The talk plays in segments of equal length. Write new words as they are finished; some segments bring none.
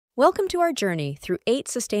Welcome to our journey through 8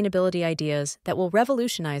 sustainability ideas that will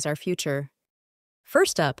revolutionize our future.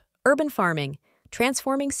 First up, urban farming,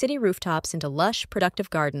 transforming city rooftops into lush, productive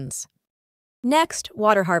gardens. Next,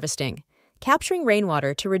 water harvesting, capturing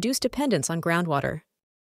rainwater to reduce dependence on groundwater.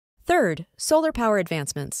 Third, solar power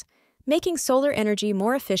advancements, making solar energy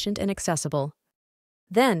more efficient and accessible.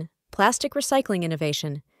 Then, plastic recycling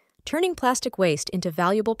innovation, turning plastic waste into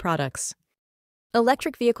valuable products.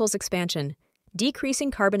 Electric vehicles expansion,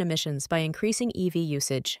 decreasing carbon emissions by increasing EV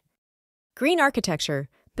usage. Green architecture,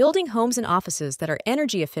 building homes and offices that are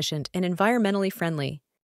energy efficient and environmentally friendly.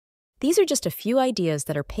 These are just a few ideas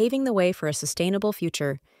that are paving the way for a sustainable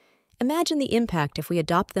future. Imagine the impact if we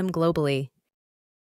adopt them globally.